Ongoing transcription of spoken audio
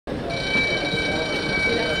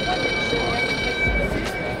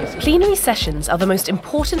Plenary sessions are the most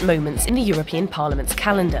important moments in the European Parliament's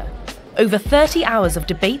calendar. Over 30 hours of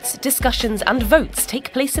debates, discussions and votes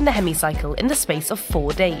take place in the hemicycle in the space of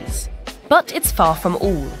 4 days. But it's far from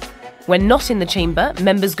all. When not in the chamber,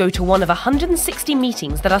 members go to one of 160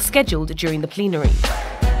 meetings that are scheduled during the plenary.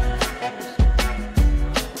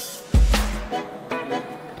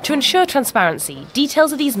 To ensure transparency,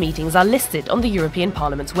 details of these meetings are listed on the European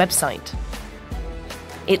Parliament's website.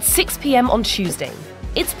 It's 6 p.m. on Tuesday.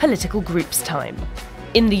 It's political groups time.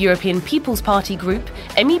 In the European People's Party group,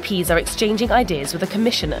 MEPs are exchanging ideas with a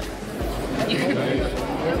commissioner.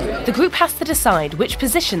 The group has to decide which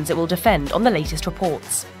positions it will defend on the latest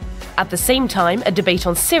reports. At the same time, a debate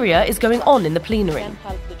on Syria is going on in the plenary.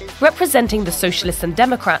 Representing the Socialists and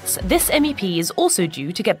Democrats, this MEP is also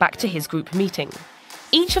due to get back to his group meeting.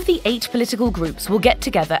 Each of the 8 political groups will get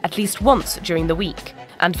together at least once during the week.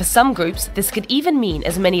 And for some groups, this could even mean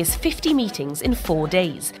as many as 50 meetings in 4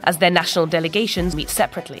 days, as their national delegations meet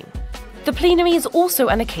separately. The plenary is also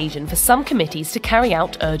an occasion for some committees to carry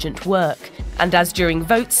out urgent work, and as during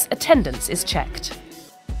votes, attendance is checked.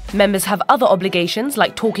 Members have other obligations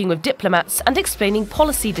like talking with diplomats and explaining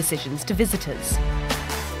policy decisions to visitors.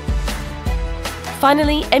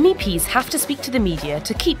 Finally, MEPs have to speak to the media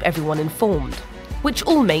to keep everyone informed, which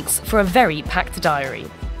all makes for a very packed diary.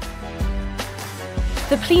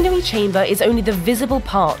 The plenary chamber is only the visible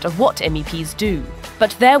part of what MEPs do,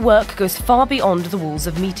 but their work goes far beyond the walls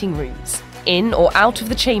of meeting rooms. In or out of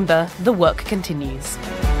the chamber, the work continues.